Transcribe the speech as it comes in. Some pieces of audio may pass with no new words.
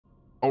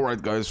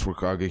Alright guys,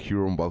 RoKage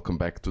here and welcome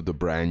back to the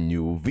brand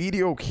new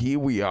video. Here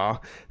we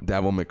are,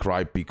 Devil May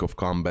Cry Peak of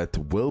Combat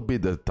will be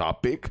the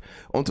topic.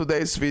 On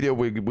today's video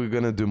we're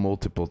gonna do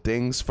multiple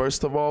things.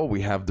 First of all,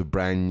 we have the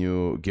brand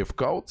new gift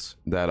codes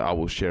that I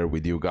will share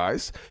with you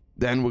guys.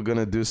 Then we're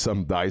gonna do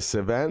some dice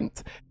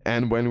event,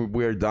 and when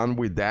we're done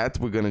with that,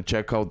 we're gonna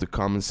check out the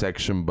comment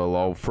section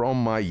below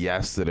from my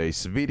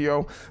yesterday's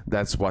video.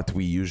 That's what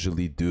we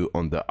usually do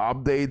on the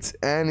updates,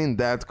 and in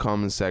that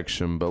comment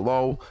section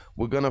below,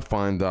 we're gonna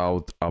find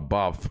out a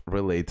buff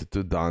related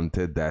to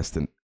Dante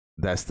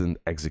Destined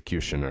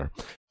Executioner.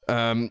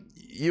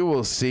 You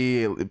will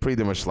see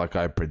pretty much like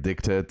I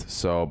predicted,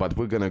 but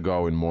we're gonna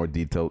go in more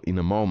detail in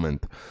a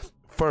moment.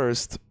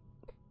 First,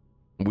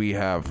 we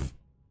have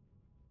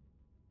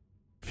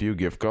few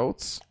gift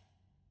codes.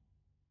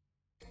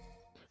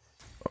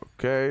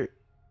 Okay,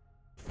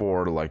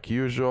 for like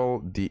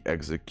usual, the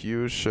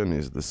execution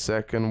is the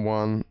second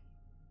one.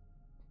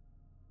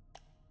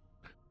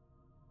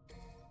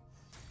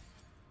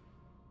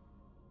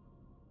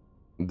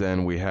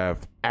 Then we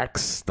have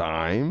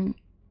AXTIME.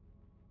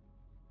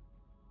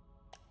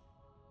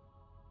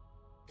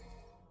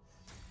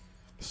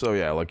 So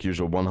yeah, like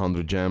usual,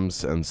 100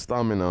 gems and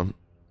stamina.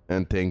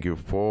 And thank you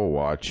for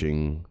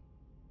watching.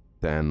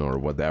 10 or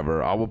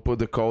whatever. I will put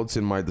the codes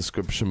in my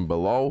description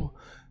below,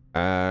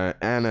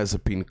 and as a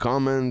pinned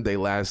comment, they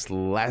last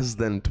less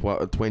than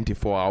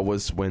 24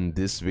 hours when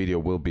this video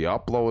will be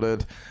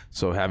uploaded,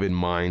 so have in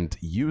mind,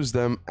 use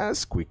them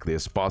as quickly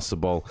as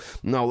possible.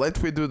 Now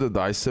let me do the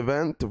dice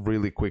event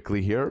really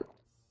quickly here.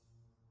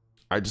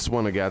 I just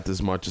want to get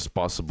as much as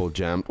possible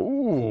gem.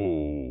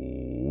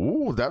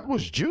 Ooh, that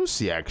was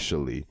juicy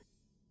actually.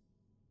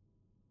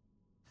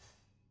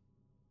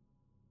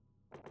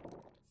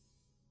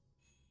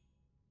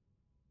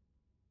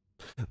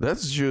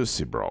 That's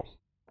juicy, bro.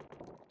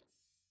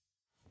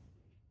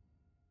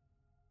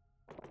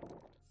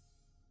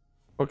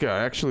 Okay,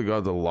 I actually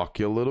got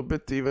lucky a little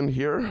bit even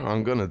here.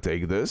 I'm gonna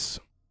take this.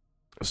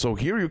 So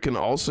here you can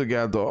also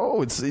get the...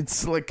 Oh,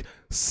 it's like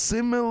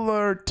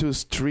similar to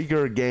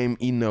Trigger game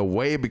in a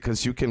way,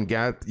 because you can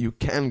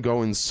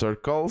go in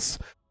circles,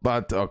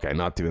 but okay,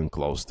 not even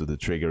close to the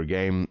Trigger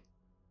game.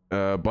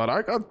 But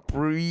I got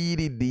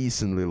pretty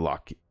decently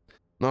lucky.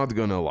 Not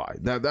gonna lie,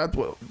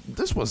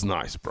 this was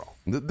nice, bro.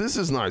 This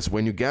is nice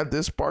when you get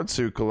this part,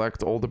 so you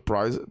collect all the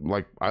prizes.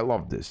 Like, I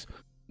love this.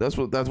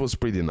 That was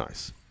pretty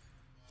nice.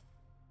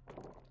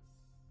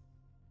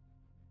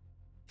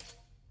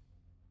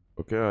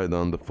 Okay, I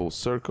done the full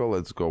circle.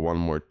 Let's go one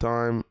more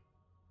time.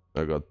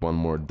 I got one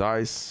more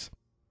dice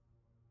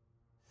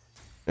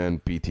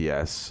and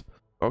PTS.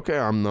 Okay,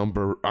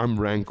 I'm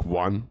rank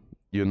 1.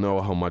 You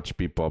know how much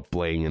people are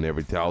playing and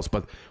everything else,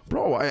 but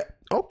bro,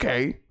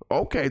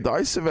 Okay,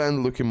 dice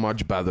event looking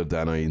much better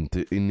than I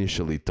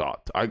initially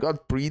thought. I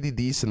got pretty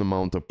decent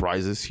amount of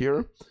prizes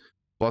here.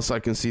 Plus I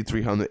can see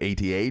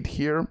 388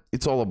 here.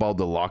 It's all about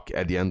the luck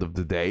at the end of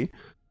the day.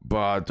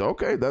 But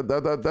okay,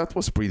 that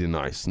was pretty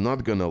nice,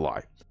 not gonna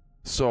lie.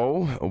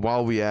 So,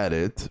 while we at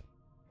it,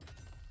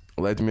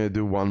 let me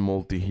do one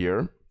multi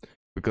here.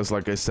 Because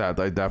like I said,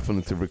 I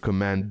definitely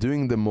recommend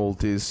doing the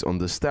multis on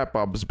the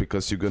step-ups,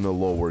 because you're gonna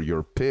lower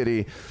your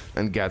pity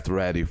and get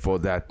ready for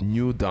that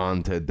new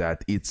Dante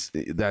that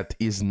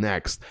is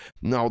next.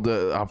 Now,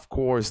 of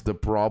course, the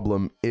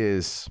problem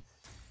is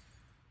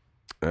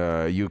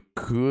you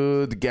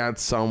could get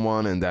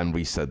someone and then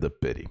reset the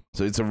pity.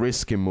 So it's a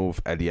risky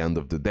move at the end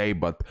of the day,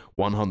 but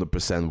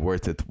 100%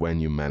 worth it when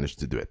you manage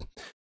to do it.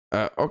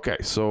 Okay,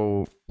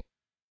 so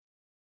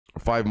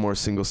 5 more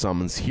single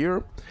summons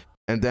here.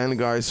 And then,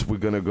 guys, we're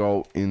gonna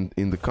go in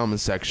the comment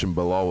section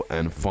below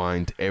and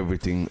find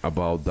everything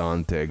about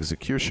Dante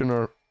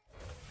Executioner.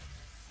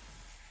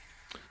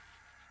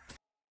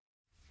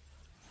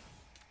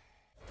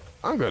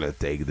 I'm gonna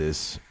take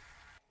this.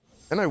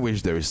 And I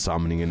wish there is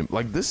summoning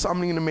like this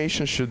summoning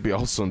animation should be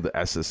also on the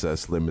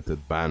SSS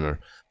limited banner.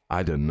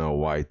 I don't know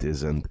why it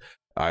isn't.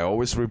 I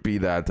always repeat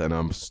that, and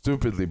I'm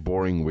stupidly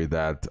boring with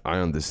that. I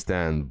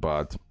understand,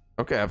 but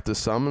okay, after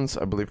summons,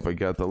 I believe I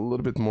get a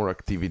little bit more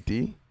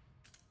activity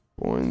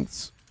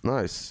points.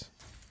 Nice.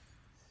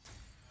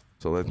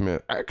 So let me...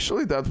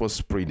 Actually, that was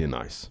pretty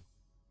nice.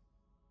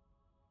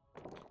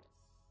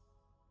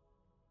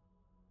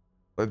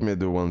 Let me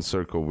do one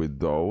circle with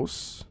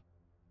those.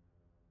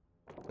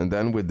 And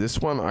then with this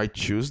one, I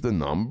choose the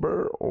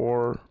number,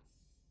 or...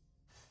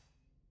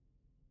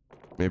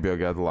 Maybe I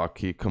get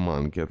lucky. Come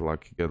on, get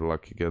lucky, get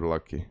lucky, get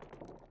lucky.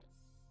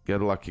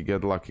 Get lucky,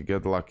 get lucky,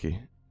 get lucky.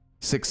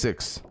 6,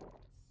 6.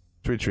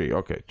 3, 3.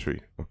 Okay,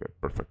 3. Okay,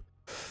 perfect.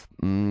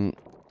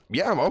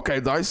 Yeah, okay,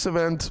 dice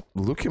event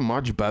looking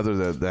much better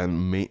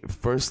than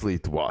firstly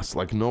it was.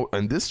 Like, no,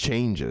 and this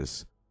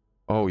changes.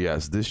 Oh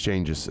yes, this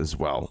changes as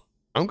well.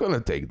 I'm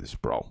gonna take this,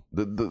 bro.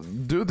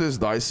 Do this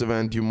dice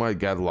event, you might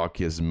get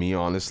lucky as me,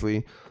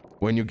 honestly.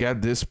 When you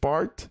get this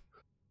part...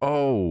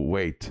 Oh,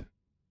 wait.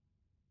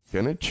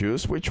 Can I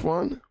choose which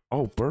one?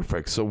 Oh,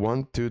 perfect. So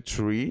 1, 2,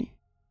 3.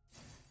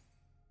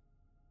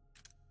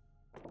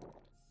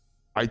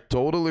 I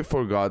totally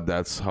forgot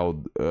that's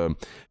how...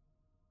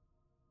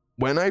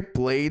 when I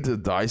played the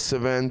DICE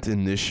event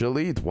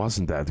initially, it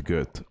wasn't that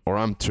good. Or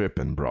I'm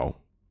tripping, bro.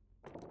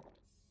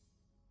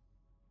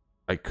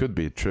 I could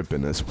be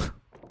tripping as well.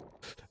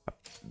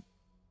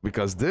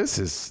 Because this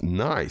is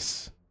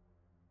nice.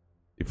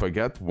 If I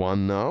get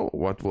one now,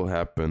 what will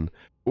happen?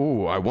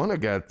 Ooh, I want to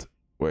get...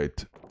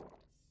 Wait.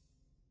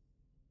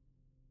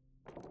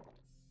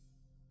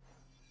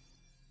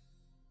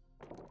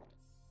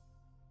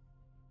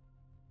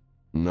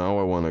 Now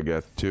I want to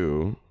get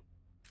two.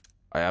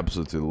 I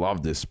absolutely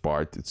love this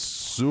part. It's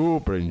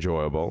super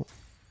enjoyable.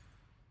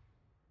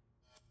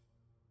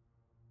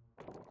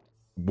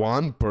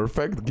 One,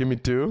 perfect. Give me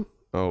two.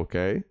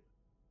 Okay.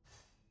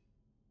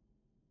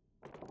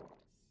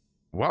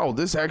 Wow,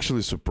 this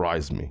actually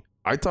surprised me.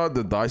 I thought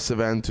the DICE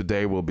event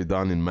today will be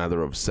done in a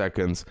matter of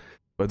seconds,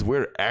 but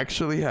we're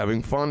actually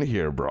having fun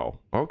here, bro.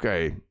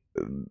 Okay.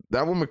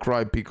 Devil May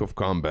Cry Peak of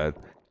Combat.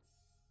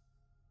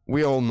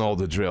 We all know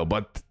the drill,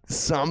 but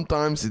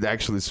sometimes it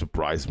actually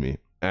surprised me.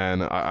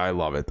 And I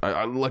love it.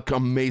 I like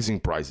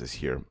amazing prizes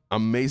here.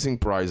 Amazing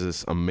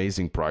prizes,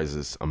 amazing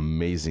prizes,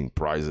 amazing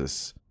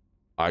prizes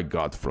I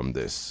got from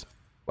this.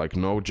 Like,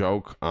 no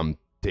joke, I'm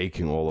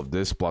taking all of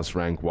this plus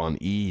rank 1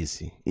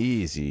 easy.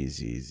 Easy,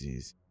 easy, easy,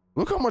 easy.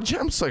 Look how much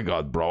gems I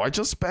got, bro. I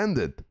just spent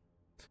it.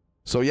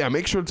 So yeah,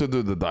 make sure to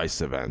do the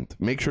DICE event.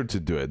 Make sure to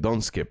do it.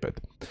 Don't skip it.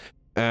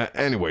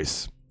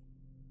 Anyways.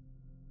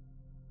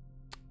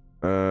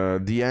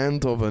 The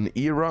end of an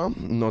era.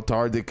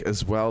 Notardic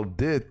as well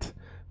did...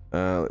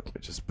 let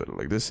me just put it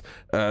like this.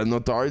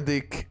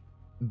 Notardic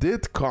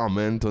did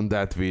comment on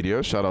that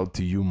video. Shout out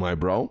to you, my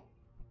bro.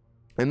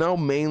 And now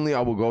mainly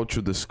I will go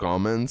through these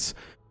comments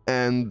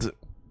and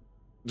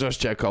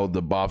just check out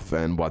the buff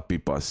and what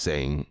people are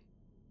saying.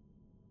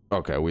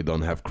 Okay, we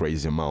don't have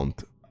crazy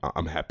amount.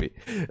 I'm happy.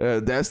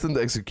 Destined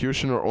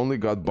Executioner only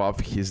got buff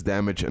his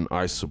damage and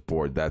ice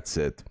support. That's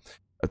it.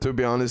 To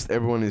be honest,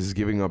 everyone is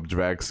giving up.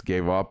 Drax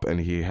gave up and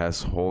he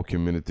has whole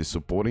community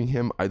supporting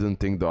him. I don't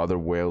think the other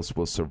whales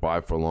will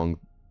survive for long.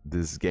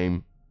 This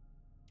game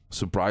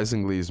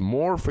surprisingly is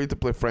more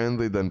free-to-play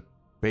friendly than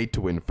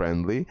pay-to-win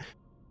friendly.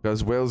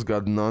 Because whales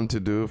got none to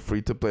do.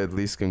 Free-to-play at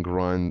least can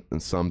grind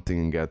something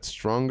and get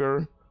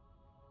stronger.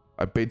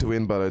 I pay to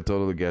win, but I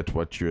totally get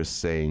what you're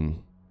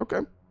saying.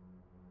 Okay.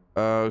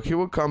 He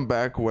will come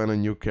back when a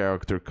new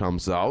character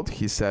comes out.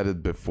 He said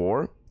it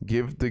before.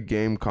 Give the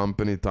game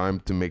company time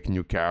to make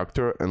new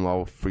character and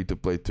allow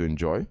free-to-play to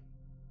enjoy.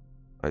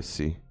 I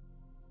see.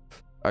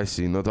 I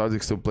see.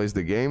 Notardic still plays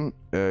the game.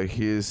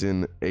 He is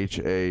in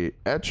HA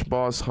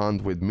boss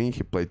hunt with me.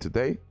 He played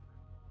today.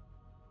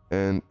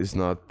 And is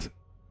not...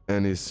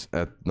 And is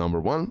at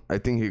number 1. I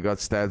think he got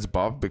stats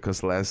buff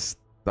because last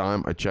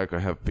time I checked I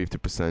have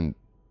 50%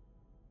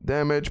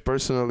 damage.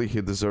 Personally,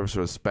 he deserves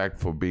respect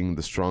for being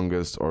the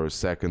strongest or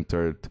second,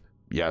 third.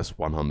 Yes,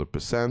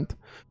 100%.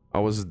 I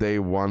was day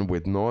 1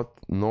 with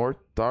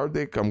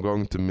Notardic. I'm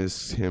going to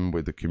miss him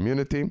with the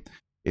community.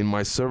 In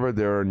my server,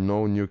 there are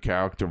no new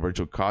character.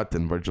 Virgil cut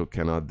and Virgil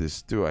cannot.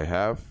 This too I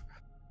have.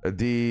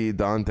 The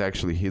Dante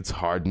actually hits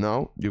hard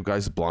now. You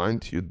guys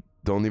blind. You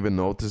don't even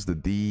notice the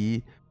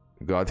DE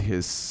got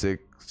his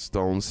 6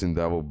 stones in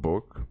Devil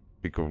Book.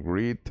 Peak of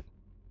Greed.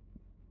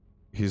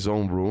 His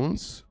own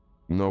runes.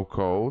 No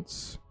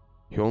codes.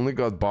 He only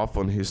got buff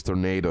on his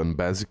tornado and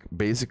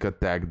basic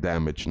attack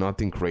damage.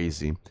 Nothing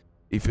crazy.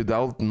 If you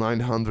dealt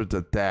 900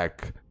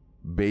 attack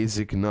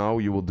basic now,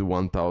 you will do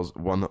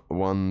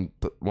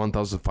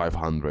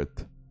 1,500.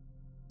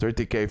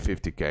 30k,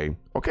 50k.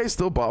 Okay,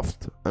 still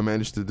buffed. I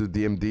managed to do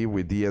DMD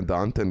with D and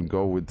Dante and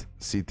go with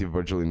CT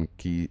Virgil in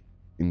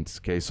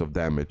case of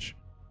damage.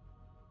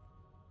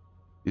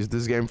 Is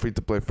this game free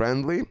to play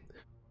friendly?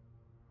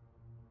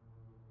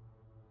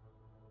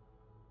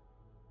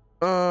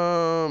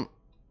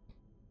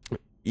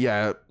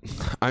 Yeah,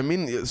 I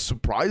mean,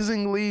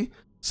 surprisingly,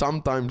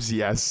 sometimes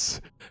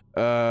yes.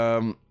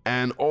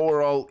 And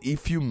overall,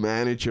 if you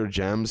manage your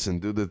gems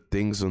and do the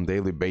things on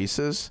daily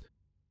basis,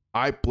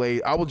 I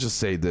will just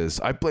say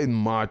this, I played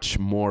much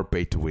more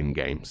pay-to-win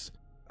games.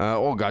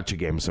 All gacha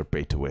games are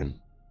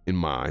pay-to-win, in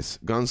my eyes.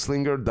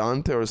 Gunslinger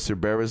Dante or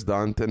Cerberus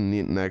Dante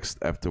next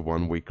after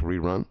 1 week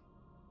rerun?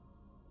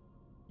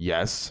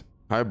 Yes.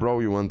 Hi bro,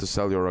 you want to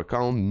sell your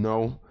account?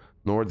 No.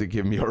 Nor to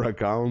give me your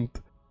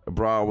account.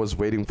 Bro, I was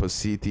waiting for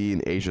CT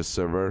in Asia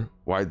server.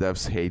 Why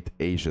devs hate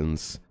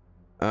Asians?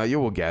 You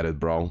will get it,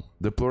 bro.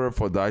 The plural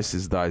for dice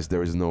is dice.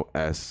 There is no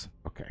S.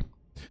 Okay.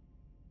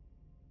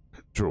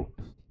 True.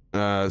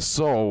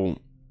 So,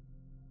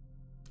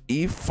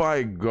 if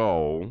I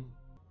go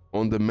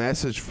on the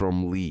message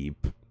from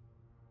Leap,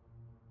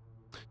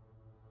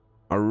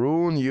 a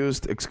rune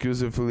used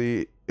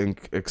exclusively, I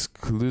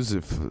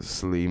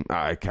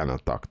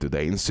cannot talk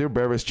today, in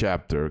Cerberus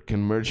chapter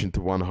can merge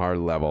into 1 hard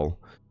level.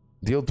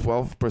 Deal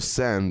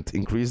 12%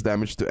 increased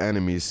damage to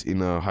enemies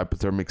in a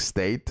hypothermic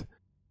state.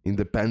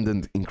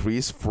 Independent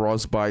increase.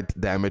 Frostbite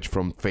damage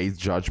from Faith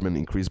Judgment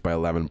increased by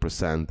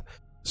 11%.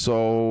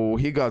 So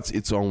he got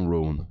its own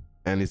rune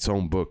and its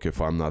own book,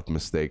 if I'm not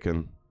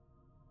mistaken.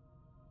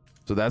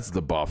 So that's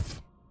the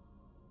buff.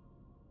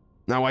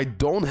 Now, I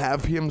don't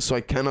have him, so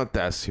I cannot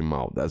test him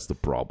out. That's the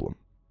problem.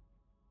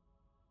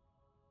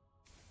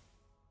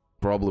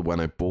 Probably when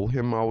I pull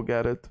him, I'll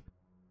get it.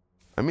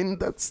 I mean,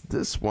 that's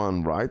this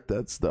one, right?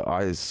 That's the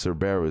Ice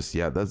Cerberus.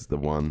 Yeah, that's the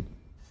one.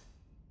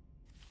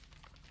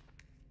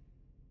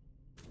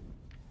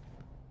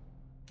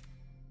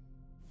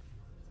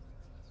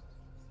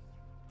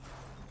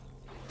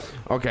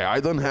 Okay, I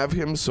don't have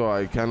him, so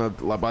I cannot...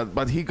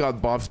 But he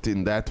got buffed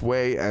in that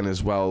way, and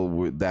as well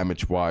with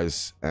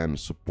damage-wise and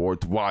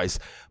support-wise.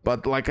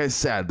 But like I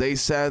said, they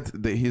said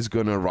that he's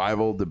gonna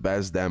rival the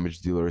best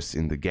damage dealers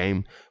in the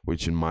game,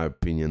 which in my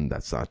opinion,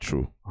 that's not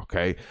true,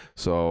 okay?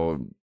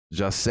 So,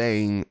 just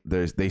saying,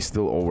 they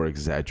still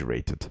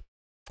over-exaggerated.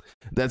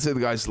 That's it,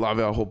 guys. Love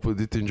you. I hope you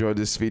did enjoy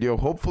this video.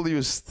 Hopefully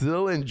you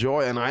still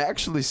enjoy, and I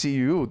actually see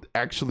you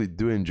actually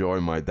do enjoy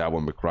my Devil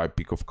May Cry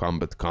Peak of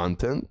Combat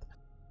content.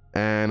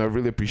 And I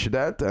really appreciate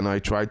that, and I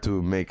try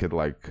to make it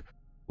like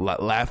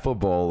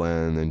laughable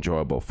and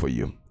enjoyable for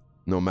you,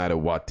 no matter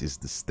what is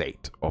the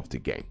state of the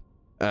game.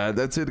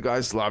 That's it,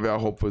 guys. Love you. I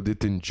hope you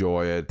did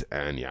enjoy it,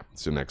 and yeah,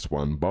 see you next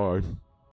one. Bye.